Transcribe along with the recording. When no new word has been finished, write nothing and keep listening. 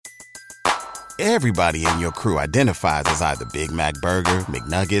Everybody in your crew identifies as either Big Mac Burger,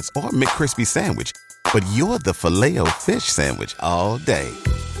 McNuggets, or McCrispy Sandwich. But you're the Filet-O-Fish Sandwich all day.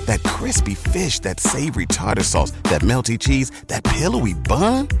 That crispy fish, that savory tartar sauce, that melty cheese, that pillowy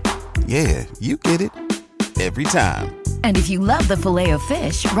bun. Yeah, you get it. Every time. And if you love the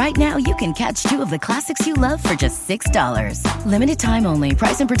Filet-O-Fish, right now you can catch two of the classics you love for just $6. Limited time only.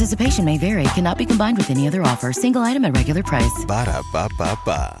 Price and participation may vary. Cannot be combined with any other offer. Single item at regular price.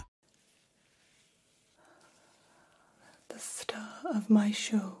 Ba-da-ba-ba-ba. The star of my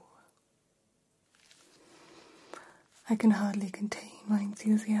show. I can hardly contain my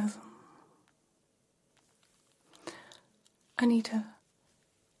enthusiasm. Anita,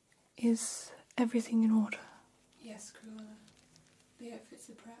 is everything in order? Yes, Cruella. The outfits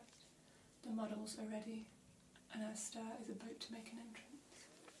are prepped, the models are ready, and our star is about to make an entrance.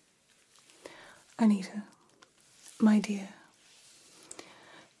 Anita, my dear,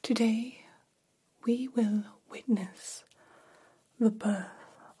 today we will witness the birth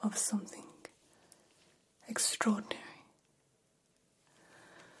of something extraordinary.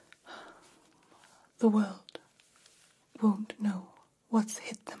 The world won't know what's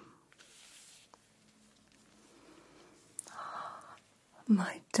hit them.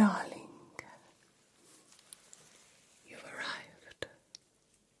 My darling, you've arrived.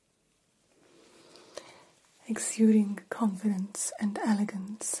 Exuding confidence and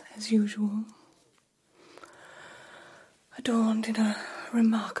elegance as usual, adorned in a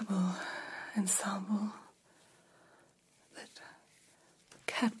remarkable ensemble that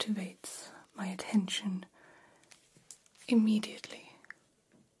captivates my attention immediately.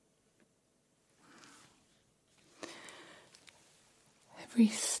 Every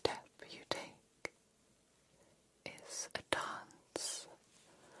step you take is a dance,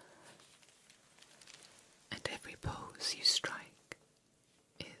 and every pose you strike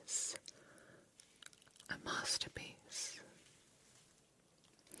is a masterpiece.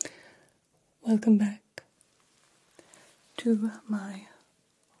 Welcome back to my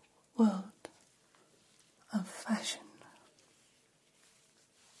world of fashion.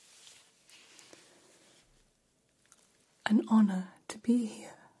 An honor to be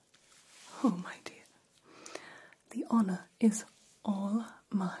here. Oh, my dear, the honor is all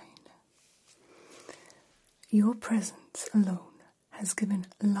mine. Your presence alone has given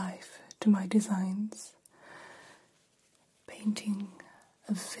life to my designs, painting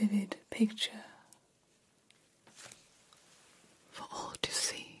a vivid picture for all to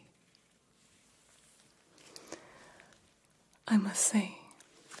see. I must say,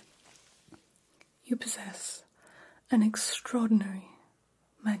 you possess an extraordinary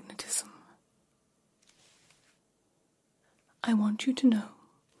magnetism. I want you to know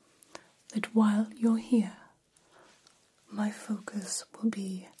that while you're here, my focus will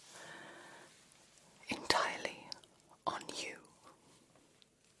be entirely on you.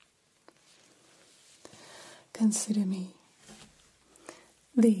 Consider me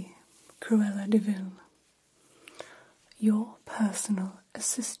the Cruella de Vil, your personal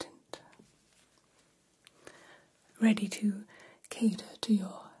assistant, ready to cater to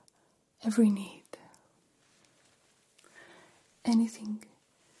your every need. Anything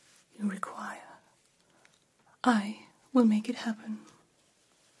you require, I will make it happen.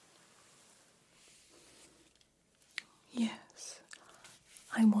 Yes,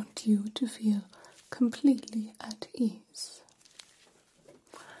 I want you to feel completely at ease.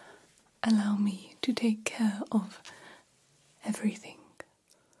 Allow me to take care of everything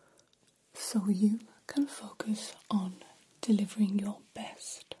so you can focus on delivering your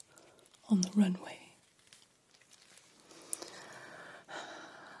best on the runway.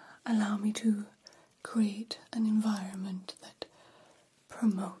 Allow me to create an environment that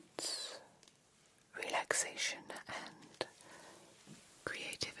promotes relaxation and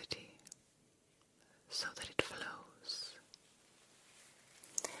creativity so that it flows.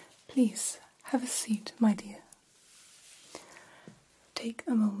 Please have a seat, my dear. Take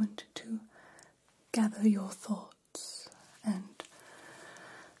a moment to gather your thoughts and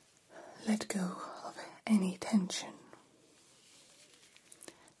let go of any tension.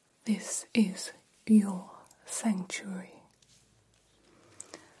 This is your sanctuary,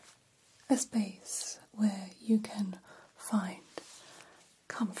 a space where you can find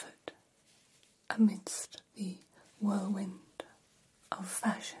comfort amidst the whirlwind of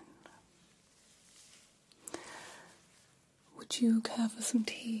fashion. Would you care for some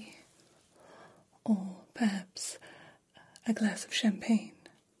tea? Or perhaps a glass of champagne?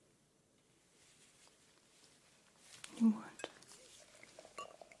 You would.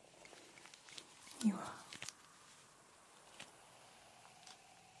 You are.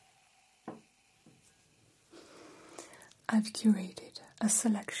 I've curated a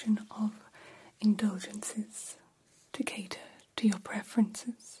selection of indulgences to cater to your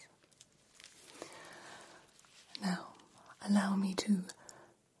preferences. Now, allow me to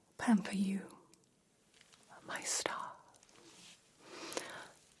pamper you, my star,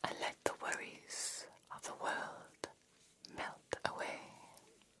 and let the worries of the world melt away.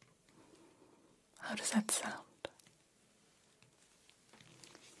 How does that sound?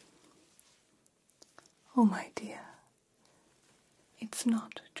 Oh, my dear, it's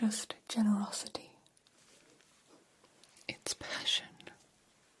not just generosity, it's passion.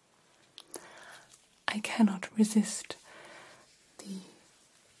 I cannot resist the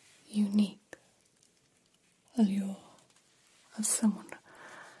unique allure of someone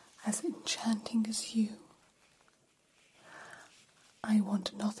as enchanting as you. I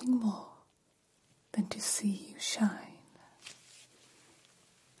want nothing more than to see you shine,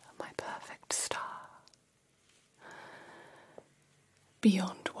 my perfect star,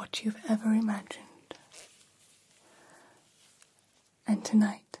 beyond what you've ever imagined. And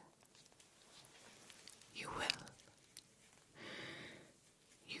tonight, you will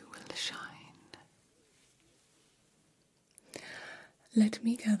shine. Let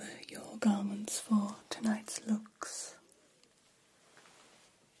me gather your garments for tonight's looks.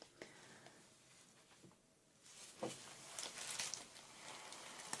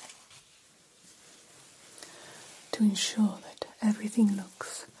 To ensure that everything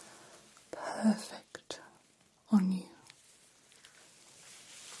looks perfect on you.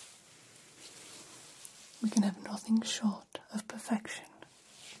 We can have nothing short of perfection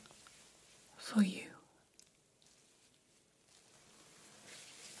for you.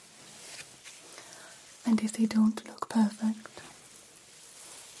 And if they don't look perfect,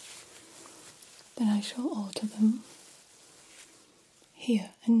 then I shall alter them here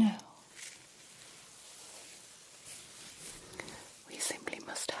and now. We simply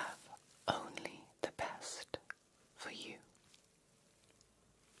must have only the best for you.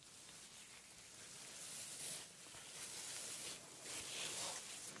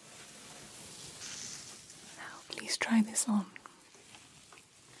 Now, please try this on.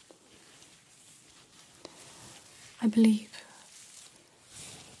 I believe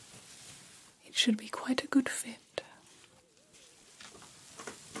it should be quite a good fit.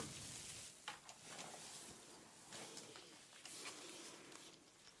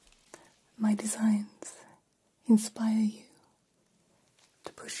 My designs inspire you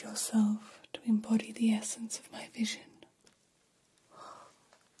to push yourself to embody the essence of my vision.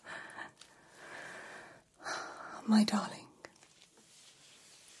 My darling,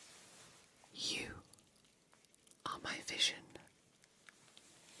 you are my vision.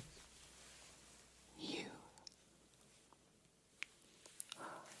 You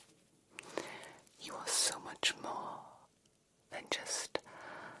are so much more than just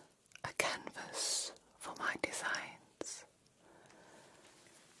a canvas for my designs.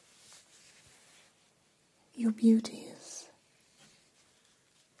 Your beauty is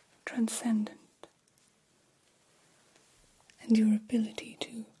transcendent, and your ability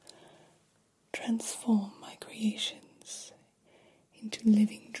to transform my creations into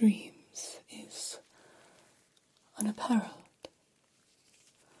living dreams is unparalleled.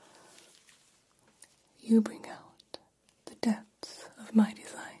 You bring out the depths of my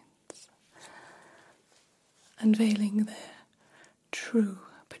designs, unveiling their true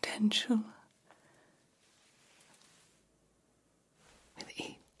potential with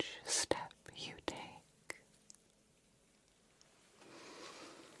each step you take.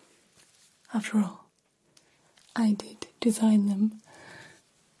 After all, I did design them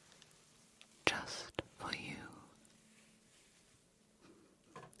just for you.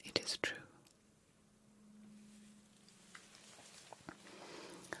 It is true.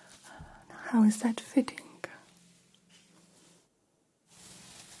 How is that fitting?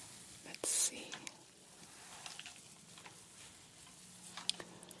 Let's see.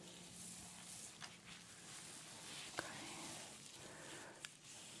 Okay.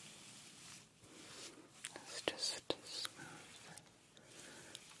 Let's just smooth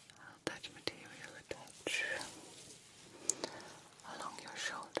out that material a touch along your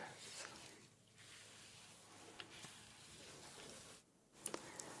shoulders.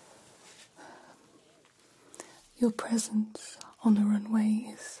 Your presence on the runway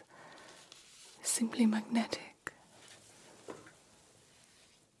is simply magnetic.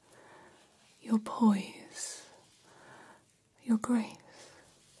 Your poise, your grace,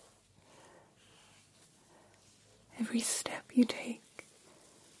 every step you take,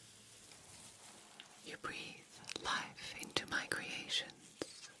 you breathe life into my creations.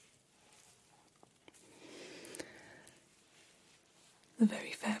 the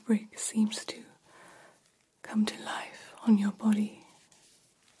very fabric seems to come to life on your body.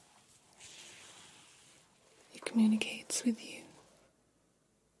 It communicates with you.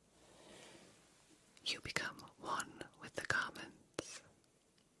 You become one with the garments,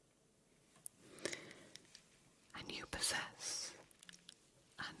 and you possess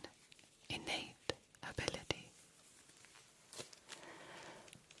an innate ability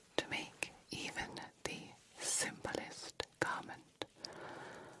to make even the simplest garment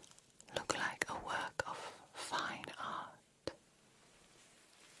look like a work of fine art.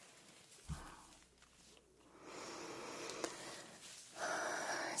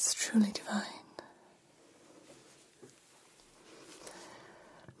 It's truly divine.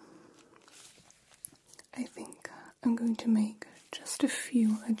 I think I'm going to make just a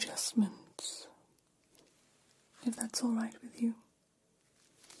few adjustments, if that's all right with you.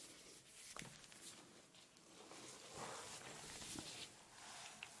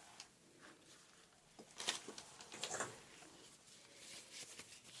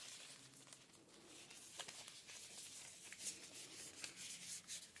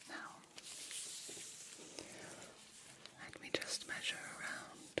 Now, let me just measure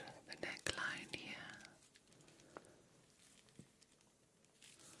around the neckline here.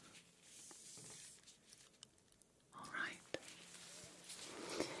 All right.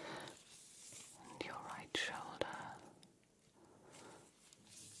 And your right shoulder.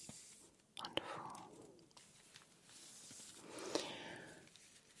 Wonderful.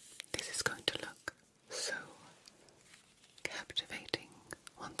 This is going to look so captivating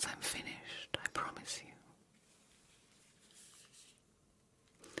once I'm finished, I promise you.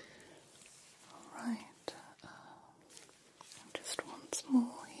 All right. Just once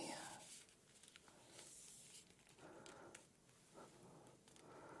more here.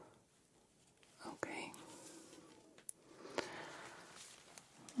 Okay.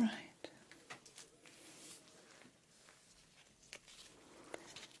 Right.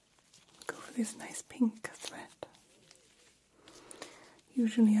 Go for this nice pink thread.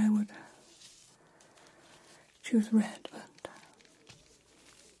 Usually I would choose red, but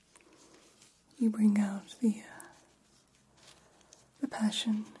you bring out the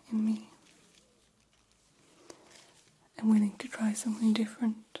passion in me. I'm willing to try something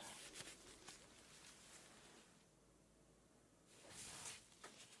different.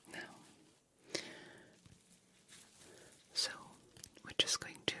 So, we're just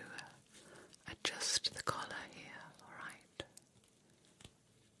going to adjust the collar here, alright?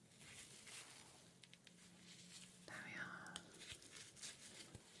 There we are.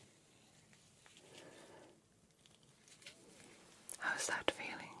 How's that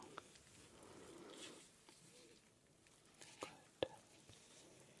feeling? Good.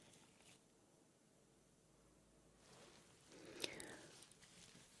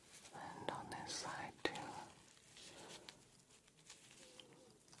 And on this side too.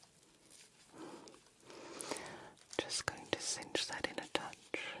 Just going to cinch that in a touch.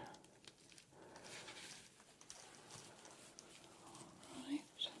 Right.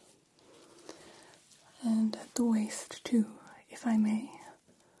 And at the waist too, if I may.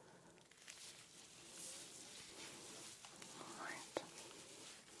 Right.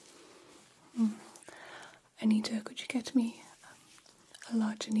 Anita, could you get me a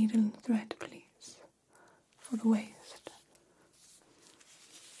larger needle and thread, please, for the waist?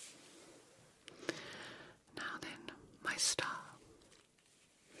 Now then, my star.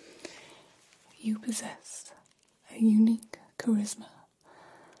 You possess a unique charisma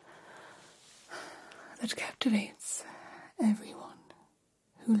that captivates everyone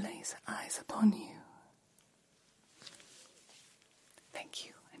who lays eyes upon you. Thank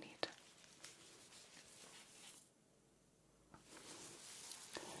you, Anita.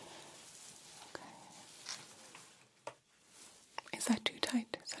 Okay. Is that too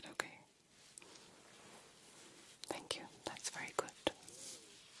tight? Is that okay? Thank you. That's very good.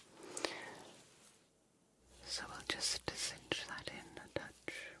 So we'll just cinch that in a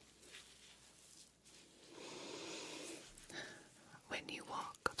touch. When you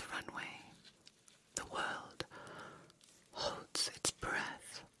walk the runway, the world holds its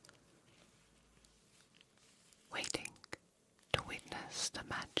breath, waiting to witness the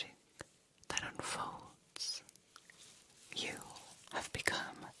magic that unfolds. You have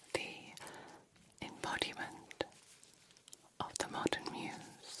become the embodiment of the modern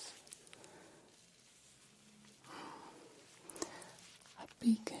muse, a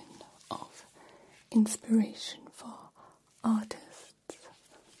beacon of inspiration for artists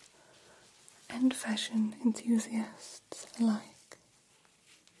and fashion enthusiasts alike.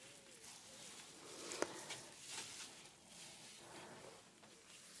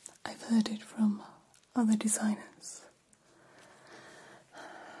 I've heard it from other designers.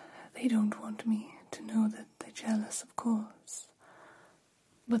 They don't want me to know that they're jealous, of course,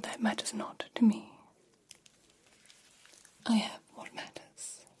 but that matters not to me. I have what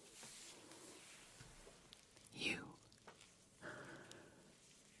matters. You.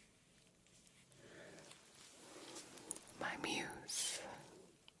 My muse.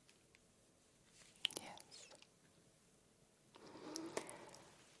 Yes.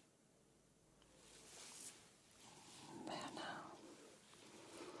 There now.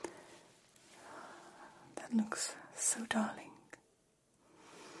 That looks so darling.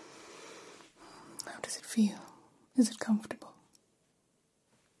 How does it feel? Is it comfortable?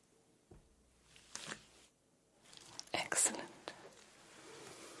 Excellent.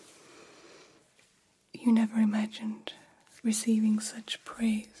 You never imagined receiving such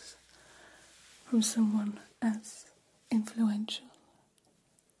praise from someone as influential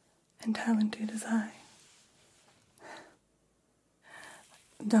and talented as I.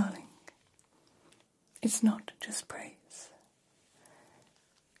 Darling, it's not just praise.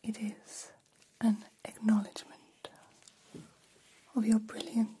 It is an acknowledgement of your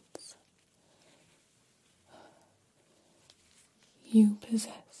brilliance. You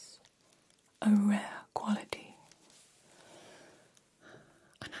possess a rare quality,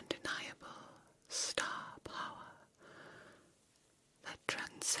 an undeniable star power that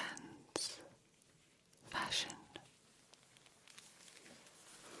transcends fashion.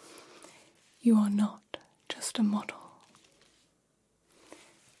 You are not just a model.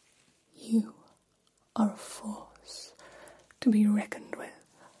 You are a force to be reckoned with.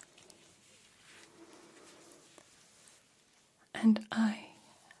 And I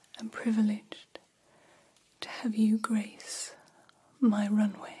am privileged to have you grace my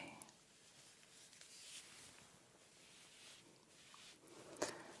runway.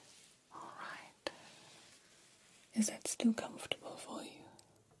 All right. Is that still comfortable for you?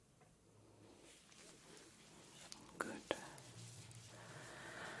 Good.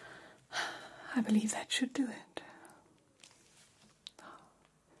 I believe that should do it.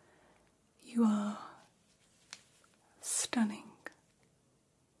 You are stunning.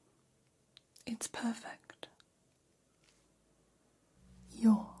 It's perfect.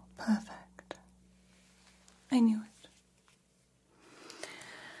 You're perfect. I knew it.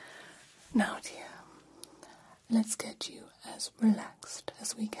 Now, dear, let's get you as relaxed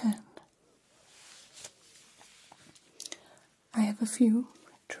as we can. I have a few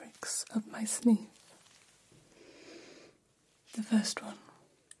tricks up my sleeve. The first one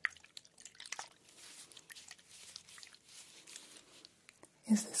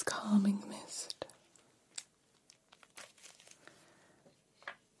is this calming mist.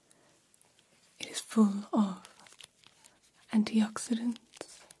 It is full of antioxidants.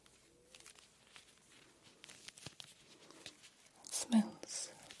 It smells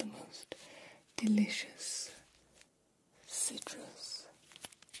of the most delicious citrus.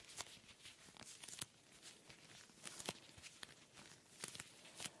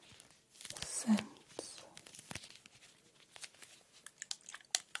 Scents.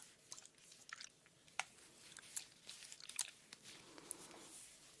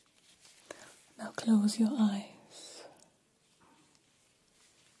 Now close your eyes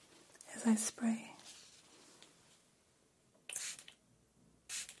as I spray.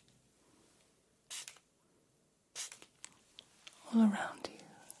 All around you.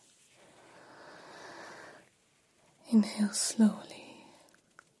 Inhale slowly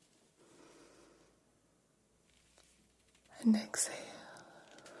and exhale.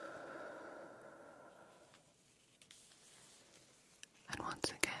 And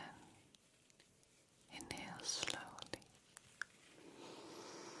once again, inhale slowly.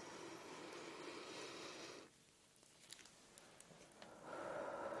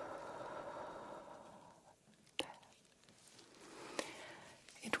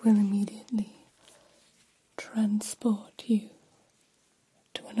 It will immediately transport you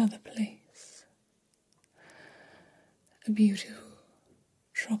to another place, a beautiful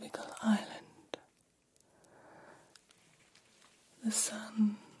tropical island, the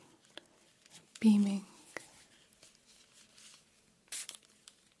sun beaming,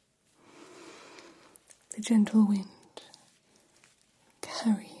 the gentle wind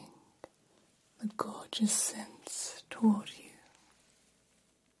carrying the gorgeous scents toward you.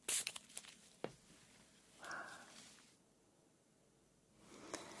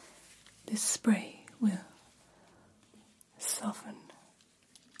 This spray will soften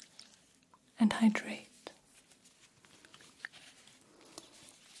and hydrate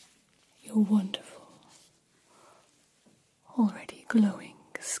your wonderful, already glowing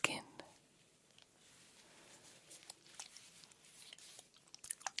skin.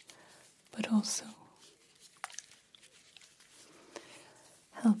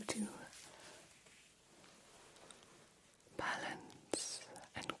 help to balance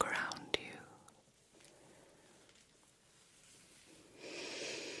and ground you.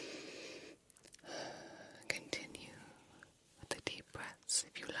 Continue with the deep breaths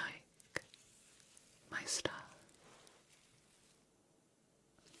if you like, my star.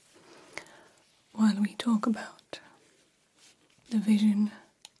 While we talk about the vision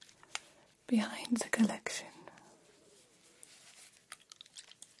behind the collection,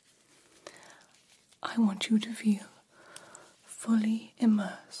 I want you to feel fully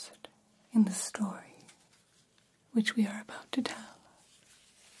immersed in the story which we are about to tell.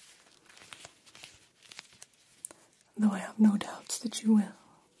 Though I have no doubts that you will.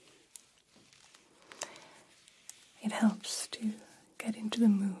 It helps to get into the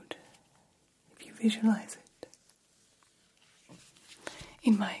mood if you visualize it.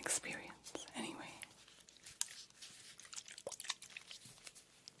 In my experience, anyway.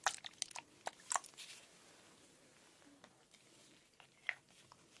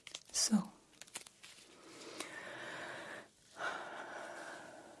 So,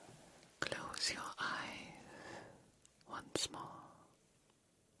 close your eyes once more.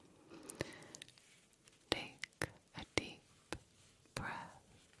 Take a deep breath.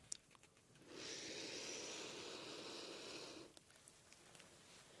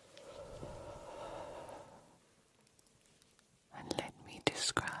 And let me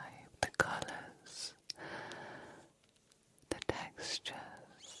describe the colors, the textures,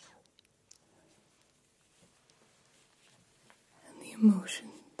 and the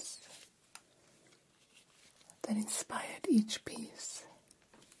emotions that inspired each piece.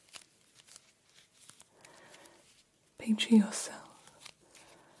 Picture yourself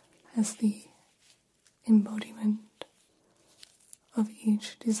as the embodiment of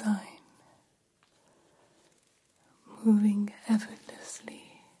each design, moving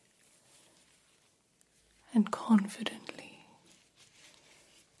effortlessly and confidently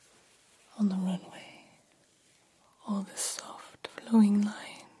on the runway, all the soft flowing lines.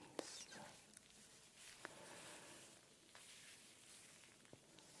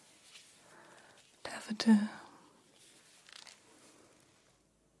 Taffeta,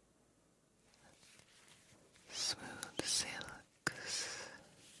 smooth silks,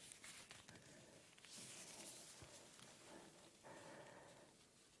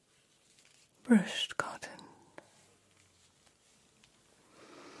 brushed cotton,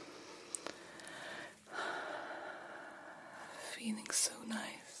 feeling so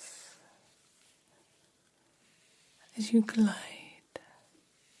nice as you glide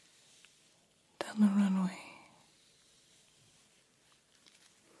down the runway.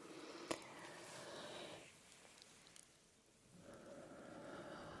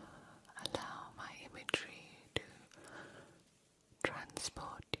 Allow my imagery to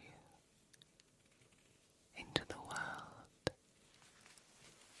transport you into the world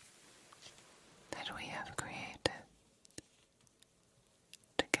that we have created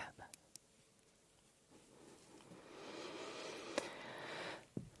together.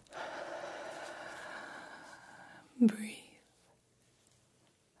 Breathe,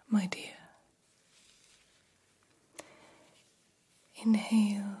 my dear.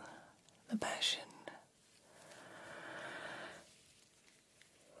 Inhale the passion.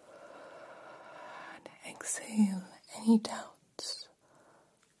 And exhale any doubts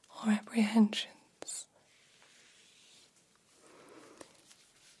or apprehensions.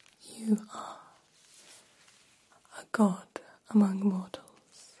 You are a god among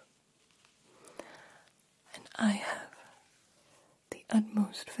mortals. And I have the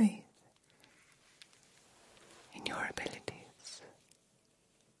utmost faith in your abilities.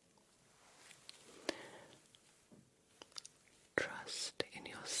 Trust in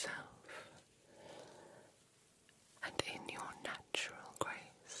yourself and in your natural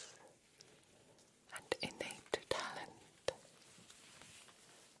grace and innate talent.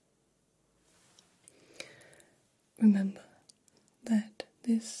 Remember that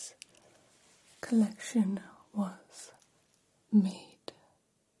this collection was made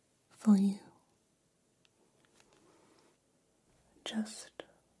for you. Just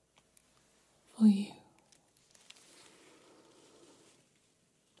for you.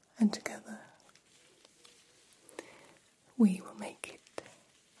 And together we will make it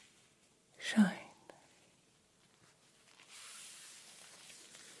shine.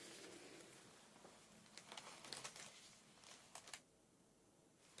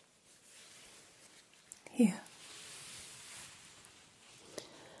 Here.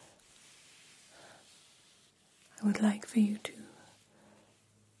 I would like for you to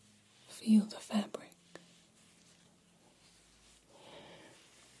feel the fabric.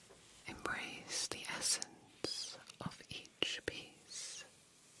 essence of each piece.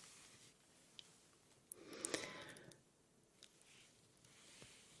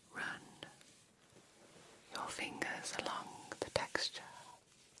 Run your fingers along the texture.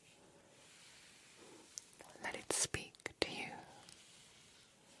 Let it speak to you.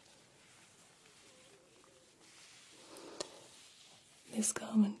 This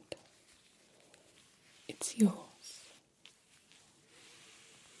garment, it's yours.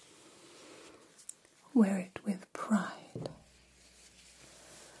 Wear it with pride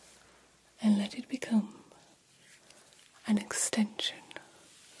and let it become an extension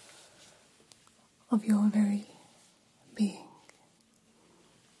of your very being,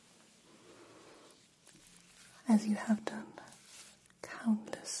 as you have done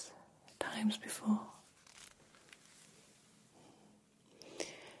countless times before.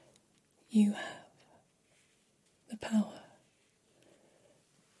 You have the power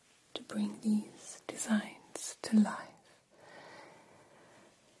to bring these designs to life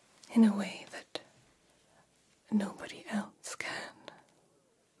in a way that nobody else can.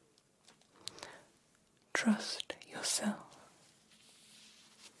 Trust yourself.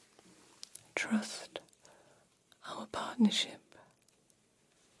 Trust our partnership.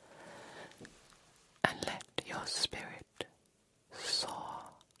 And let your spirit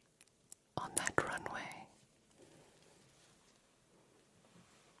soar on that runway.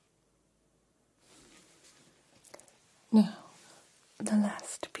 Now, the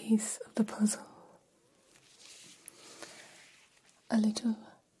last piece of the puzzle. A little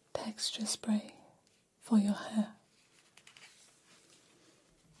texture spray for your hair.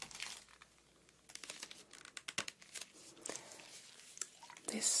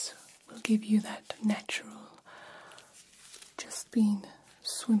 This will give you that natural, just being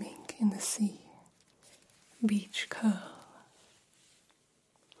swimming in the sea, beach curl,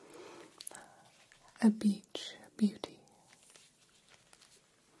 a beach beauty.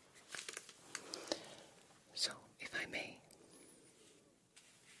 So, if I may,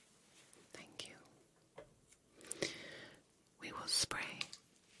 thank you. We will spray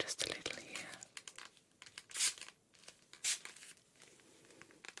just a little here.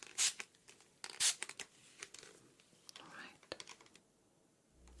 Alright.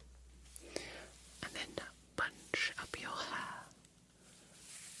 And then bunch up your hair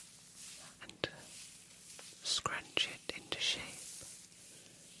and scrunch it into shape.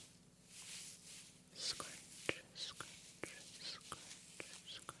 Scrunch, scrunch, scrunch,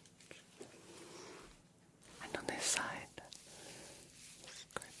 scrunch. And on this side,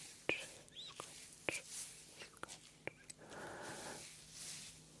 scrunch, scrunch, scrunch.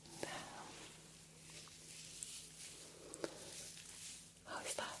 Now,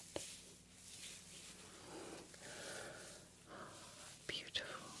 how's that?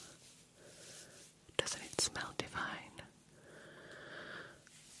 Beautiful. Doesn't it smell divine?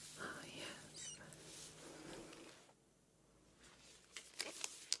 Oh, yes.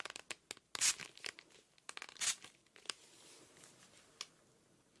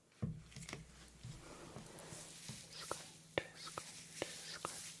 Scrunch, scrunch,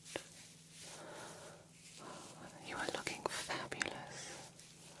 scrunch. You are looking fabulous.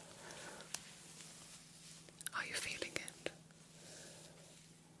 Are you feeling it?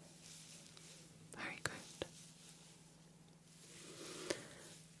 Very good.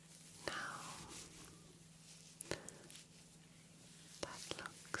 Now, that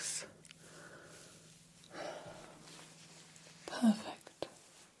looks perfect.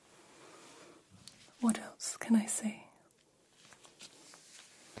 What else can I say?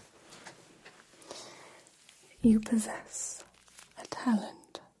 You possess a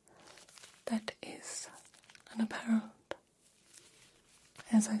talent that is unapparelled,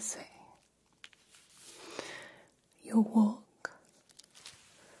 as I say. Your walk,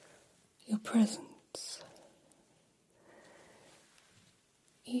 your presence,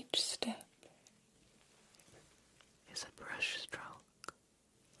 each step is a brushstroke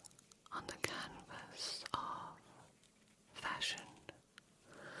on the canvas of fashion.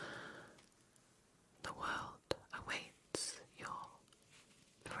 The world awaits your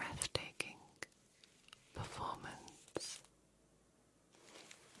breathtaking performance.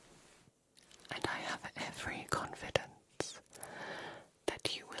 And I have every confidence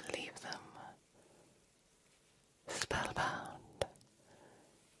that you will leave them spellbound.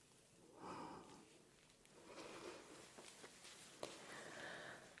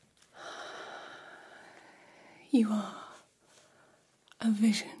 You are a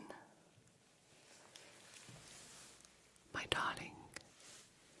vision, my darling,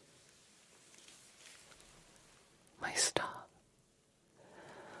 my star.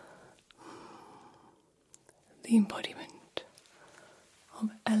 the embodiment of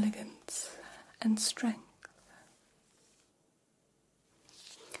elegance and strength.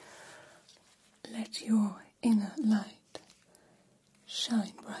 Let your inner light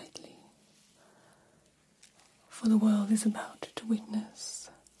shine brightly, for the world is about to witness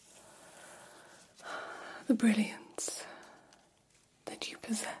the brilliance that you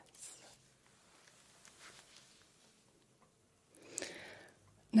possess.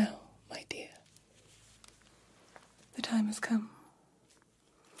 Now, my dear, the time has come.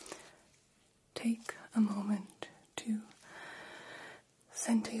 Take a moment to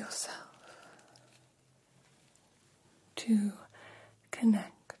center yourself, to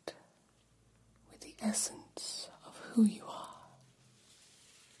connect with the essence of who you are.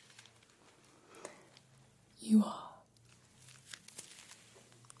 You are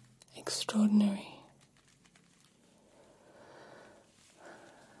extraordinary,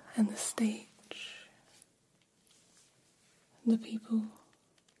 and the stage, the people,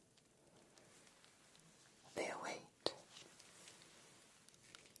 they await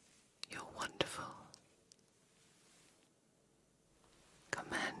your wonderful,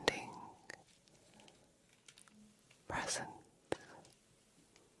 commanding presence.